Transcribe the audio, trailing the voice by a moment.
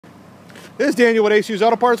This is Daniel with ACU's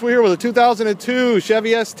Auto Parts. We're here with a 2002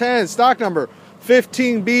 Chevy S10, stock number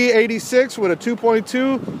 15B86 with a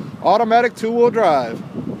 2.2 automatic two-wheel drive.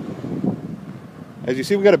 As you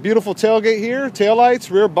see, we got a beautiful tailgate here, taillights,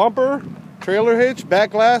 rear bumper, trailer hitch,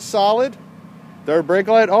 back glass solid, third brake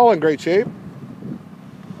light, all in great shape.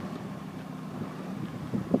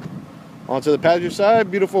 Onto the passenger side,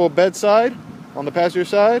 beautiful bedside on the passenger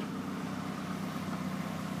side.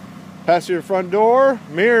 Passenger front door,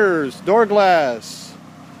 mirrors, door glass,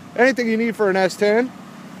 anything you need for an S10.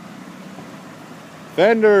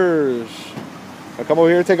 Fenders. I'll come over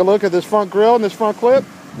here and take a look at this front grille and this front clip.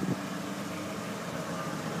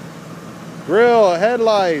 Grill,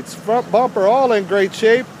 headlights, front bumper, all in great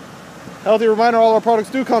shape. Healthy reminder, all our products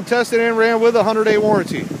do come tested and ran with a 100-day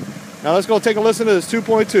warranty. Now let's go take a listen to this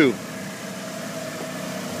 2.2.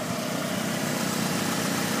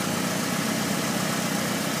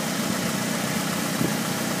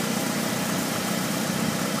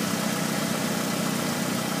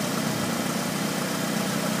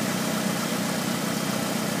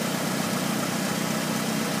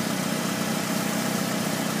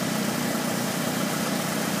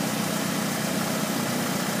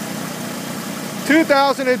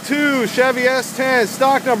 2002 Chevy S10,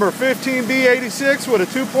 stock number 15B86 with a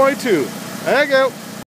 2.2. There you go.